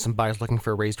 We do have some buyers looking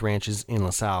for raised ranches in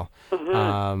LaSalle.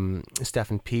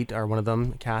 Steph and Pete are one of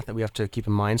them, Kath, that we have to keep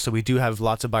in mind. So we do have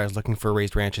lots of buyers looking for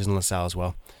raised ranches in LaSalle as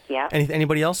well. Yeah.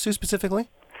 Anybody else, Sue, specifically?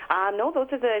 No, those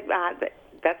are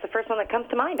that's the first one that comes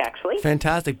to mind, actually.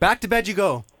 Fantastic. Back to bed you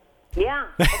go. Yeah.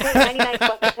 Okay, 99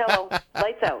 plus a pillow.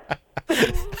 Lights out.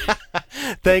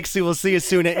 Thanks, Sue. We'll see you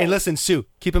soon. And listen, Sue,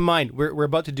 keep in mind, we're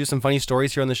about to do some funny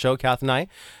stories here on the show, Kath and I.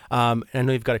 And I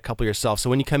know you've got a couple yourself. So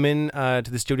when you come in to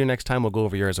the studio next time, we'll go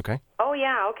over yours, okay? Oh,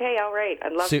 yeah. Okay. All right.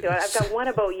 I'd love to. I've got one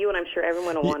about you, and I'm sure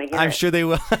everyone will want to hear I'm it. sure they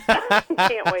will.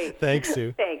 Can't wait. Thanks,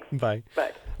 Sue. Thanks. Bye.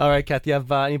 Bye. All right, Kath, you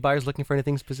have any buyers looking for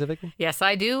anything specific? Yes,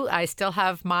 I do. I still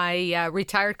have my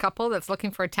retired couple that's looking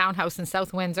for a townhouse in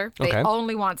South Windsor. They Okay.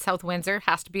 only want South Windsor.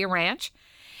 Has to be a ranch.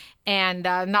 And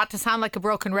not to sound like a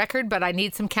broken record, but I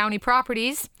need some county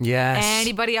properties. Yes.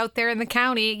 Anybody out there in the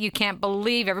county, you can't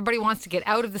believe everybody wants to get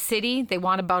out of the city. They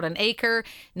want about an acre,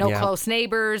 no Yeah. close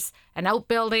neighbors, an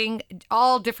outbuilding,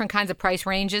 all different kinds of price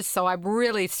ranges. So I'm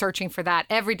really searching for that.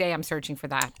 Every day I'm searching for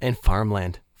that. And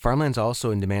farmland. Farmland's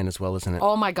also in demand as well, isn't it?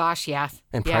 Oh my gosh, yes.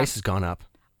 And Yeah. price has gone up.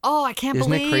 Oh, I can't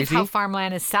Isn't it believe crazy? how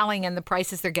farmland is selling and the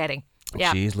prices they're getting.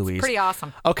 Yeah. Jeez Louise. It's pretty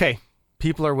awesome. Okay.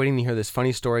 People are waiting to hear this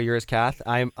funny story of yours, Kath.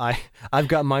 I've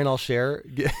got mine I'll share.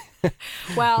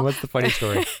 Well, What's the funny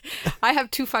story? I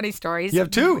have 2 funny stories. You have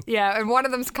 2? Yeah, and one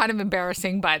of them's kind of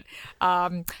embarrassing, but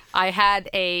I had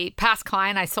a past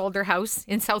client. I sold their house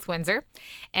in South Windsor,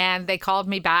 and they called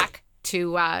me back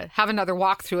to have another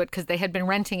walk through it because they had been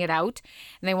renting it out,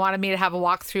 and they wanted me to have a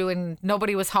walk through, and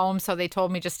nobody was home, so they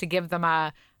told me just to give them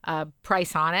a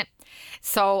price on it.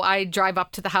 So I drive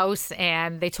up to the house,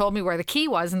 and they told me where the key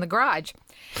was in the garage.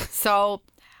 So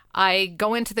I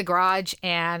go into the garage,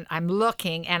 and I'm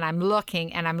looking, and I'm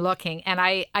looking, and I'm looking, and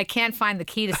I can't find the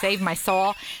key to save my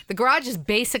soul. The garage is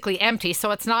basically empty,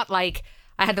 so it's not like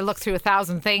I had to look through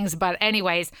 1,000 things. But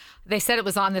anyways, they said it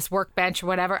was on this workbench or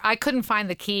whatever. I couldn't find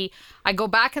the key. I go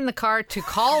back in the car to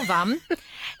call them.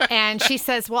 And she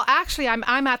says, well, actually,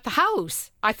 I'm at the house.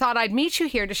 I thought I'd meet you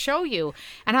here to show you.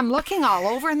 And I'm looking all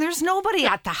over and there's nobody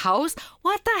at the house.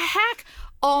 What the heck?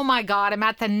 Oh my God, I'm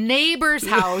at the neighbor's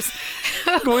house.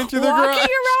 Going through the walking garage.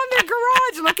 around their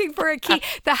garage looking for a key.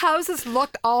 The houses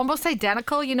looked almost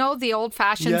identical, you know, the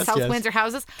old-fashioned Yes, South yes. Windsor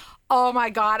houses. Oh my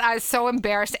God, I was so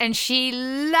embarrassed. And she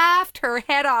laughed her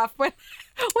head off when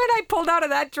I pulled out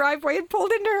of that driveway and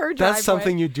pulled into her driveway. That's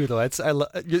something you do, though. That's what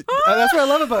I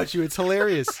love about you. It's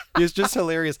hilarious. It's just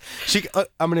hilarious. I'm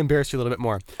going to embarrass you a little bit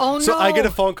more. Oh, So no. I get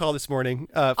a phone call this morning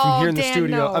from here in the Dan,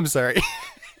 studio. no. I'm sorry.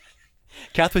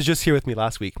 Kath was just here with me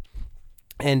last week.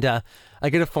 And I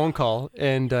get a phone call,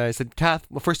 and I said, Kath,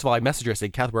 well, first of all, I messaged her. I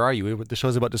said, Kath, where are you? The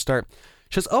show's about to start.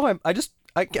 She says, oh,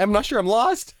 I'm not sure. I'm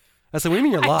lost. I said, what do you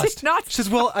mean you're lost? did not- She says,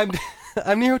 well,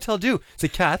 I'm near Hotel Dew. I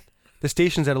said, Kath, the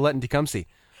station's at Alette in Tecumseh.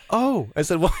 Oh, I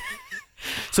said, well,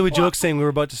 so we joked saying we were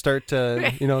about to start,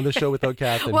 the show without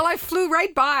Kath. And, Well, I flew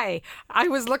right by. I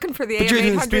was looking for the But you're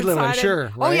in the AM800 speed limit, I'm sign.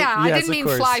 sure, Oh, right? yeah. I Yes, didn't of mean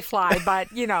course. fly, but,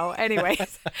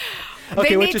 anyways. Okay,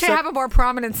 They what's need your to have a more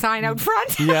prominent sign out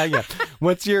front. yeah.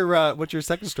 What's your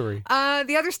second story?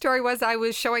 The other story was I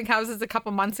was showing houses a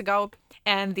couple months ago,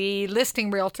 and the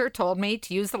listing realtor told me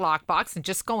to use the lockbox and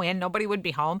just go in. Nobody would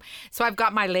be home. So I've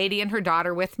got my lady and her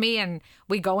daughter with me, and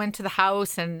we go into the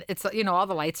house, and it's, all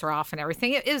the lights are off and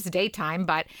everything. It is daytime,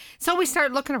 but so we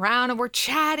start looking around, and we're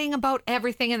chatting about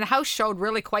everything, and the house showed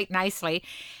really quite nicely.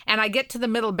 And I get to the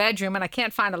middle bedroom, and I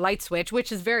can't find a light switch,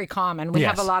 which is very common. We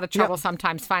Yes. have a lot of trouble Yep.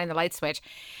 sometimes finding the light switch.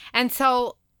 And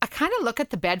so I kind of look at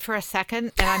the bed for a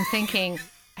second, and I'm thinking,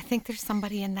 I think there's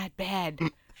somebody in that bed.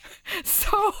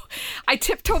 So I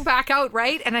tiptoe back out,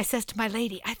 right? And I says to my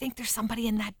lady, I think there's somebody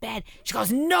in that bed. She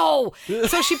goes, no.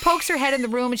 So she pokes her head in the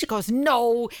room and she goes,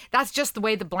 no, that's just the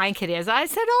way the blanket is. I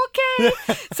said, okay.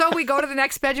 So we go to the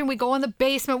next bedroom. We go in the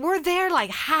basement. We're there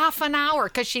like half an hour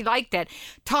because she liked it,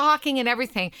 talking and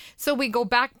everything. So we go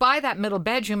back by that middle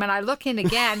bedroom and I look in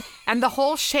again and the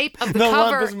whole shape of the The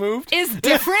lump cover has moved? is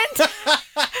different.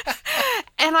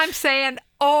 And I'm saying,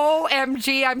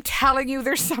 OMG, I'm telling you,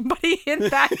 there's somebody in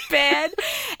that bed.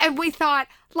 And we thought,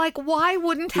 like, why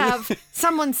wouldn't have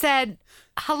someone said,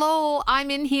 hello, I'm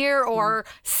in here, or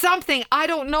something? I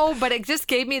don't know, but it just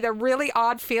gave me the really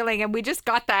odd feeling, and we just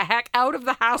got the heck out of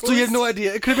the house. So you have no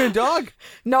idea? It could have been a dog.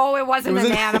 No, it wasn't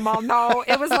an animal. No,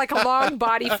 it was like a long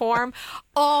body form.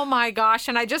 Oh my gosh.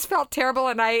 And I just felt terrible,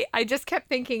 and I just kept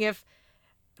thinking,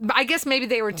 I guess maybe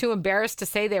they were too embarrassed to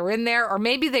say they were in there, or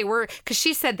maybe they were, because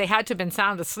she said they had to have been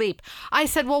sound asleep. I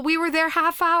said, well, we were there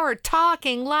half hour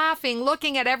talking, laughing,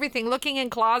 looking at everything, looking in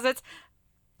closets.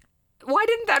 Why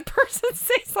didn't that person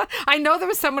say something? I know there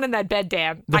was someone in that bed,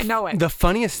 Dan. I know it. The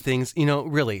funniest things,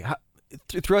 really,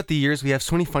 throughout the years, we have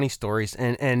so many funny stories,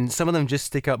 and some of them just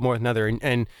stick out more than others.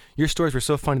 And your stories were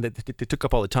so funny that they took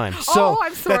up all the time. So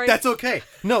I'm sorry. That's okay.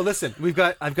 No, listen,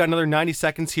 I've got another 90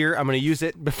 seconds here. I'm going to use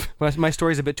it. My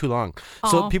story's a bit too long,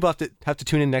 so people have to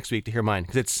tune in next week to hear mine,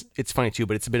 because it's funny too,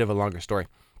 but it's a bit of a longer story.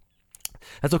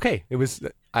 That's okay.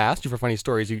 I asked you for funny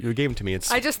stories. You gave them to me.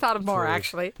 I just thought of more,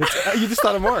 actually. You just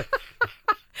thought of more.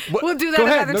 We'll do that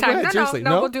another time. Go ahead. Seriously.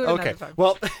 No, we'll do it another time.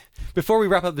 Well, before we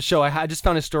wrap up the show, I just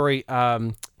found a story.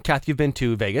 Kath, you've been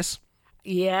to Vegas.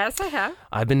 Yes, I have.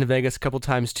 I've been to Vegas a couple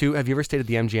times too. Have you ever stayed at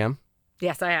the MGM?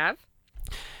 Yes, I have.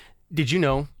 Did you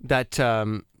know that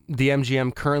the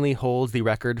MGM currently holds the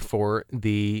record for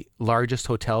the largest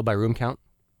hotel by room count?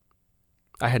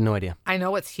 I had no idea. I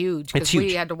know it's huge, because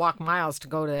we had to walk miles to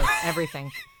go to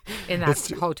everything in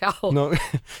that hotel. No,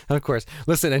 of course.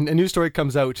 Listen, a new story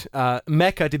comes out.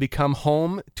 Mecca to become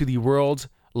home to the world's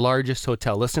largest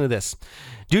hotel. Listen to this.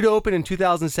 Due to open in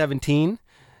 2017,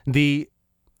 the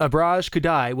Abraj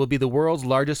Khudai will be the world's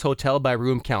largest hotel by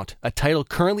room count, a title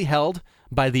currently held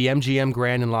by the MGM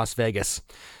Grand in Las Vegas.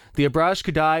 The Abraj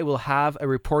Khudai will have a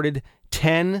reported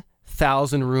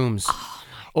 10,000 rooms.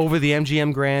 Over the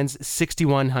MGM Grand's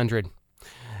 6,100. Wow.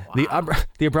 The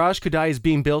Abraj Khudai is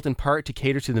being built in part to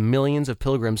cater to the millions of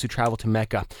pilgrims who travel to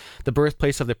Mecca, the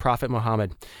birthplace of the Prophet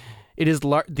Muhammad. It is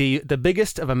the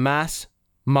biggest of a mass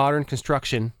modern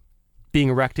construction being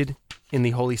erected in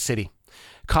the holy city.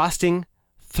 Costing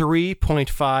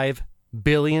 $3.5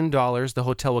 billion, the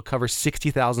hotel will cover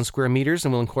 60,000 square meters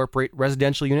and will incorporate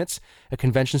residential units, a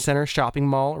convention center, shopping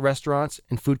mall, restaurants,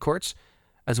 and food courts,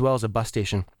 as well as a bus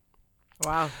station.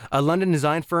 Wow. A London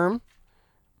design firm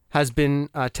has been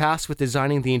tasked with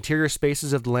designing the interior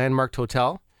spaces of the landmarked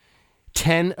hotel.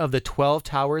 10 of the 12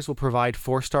 towers will provide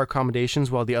 4-star accommodations,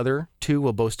 while the other 2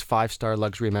 will boast 5-star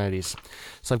luxury amenities.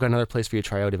 So I've got another place for you to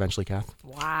try out eventually, Kath.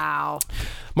 Wow.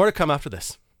 More to come after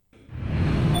this.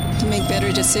 To make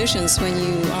better decisions when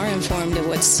you are informed of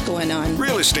what's going on.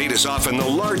 Real estate is often the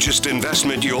largest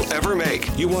investment you'll ever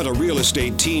make. You want a real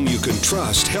estate team you can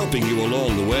trust helping you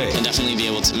along the way. And definitely be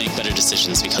able to make better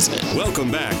decisions because of it. Welcome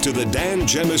back to the Dan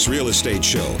Gemus Real Estate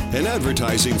Show, an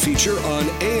advertising feature on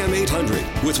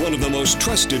AM800 with one of the most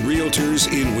trusted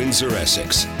realtors in Windsor,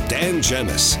 Essex, Dan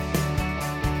Gemus.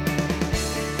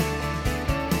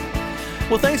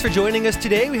 Well, thanks for joining us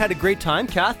today. We had a great time.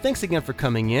 Kath, thanks again for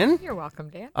coming in. You're welcome,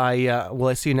 Dan. Will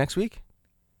I see you next week?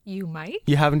 You might.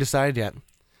 You haven't decided yet.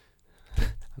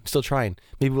 I'm still trying.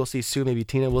 Maybe we'll see Sue, maybe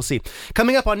Tina. We'll see.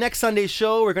 Coming up on next Sunday's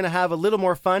show, we're going to have a little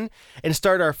more fun and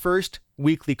start our first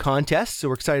weekly contest. So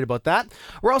we're excited about that.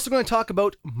 We're also going to talk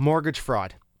about mortgage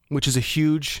fraud, which is a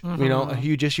huge, a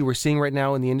huge issue we're seeing right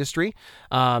now in the industry.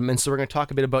 And so we're going to talk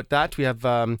a bit about that. We have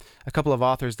a couple of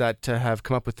authors that have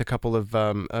come up with a couple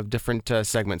of different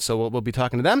segments. So we'll be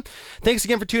talking to them. Thanks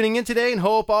again for tuning in today, and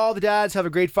hope all the dads have a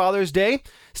great Father's Day.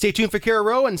 Stay tuned for Kara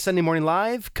Rowe and Sunday Morning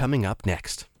Live coming up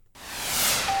next.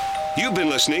 You've been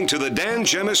listening to the Dan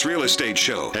Gemus Real Estate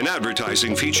Show, an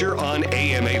advertising feature on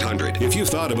AM800. If you've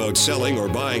thought about selling or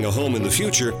buying a home in the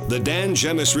future, the Dan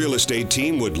Gemus Real Estate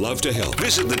team would love to help.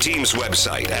 Visit the team's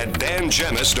website at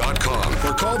dangemus.com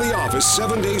or call the office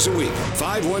 7 days a week,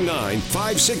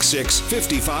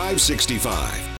 519-566-5565.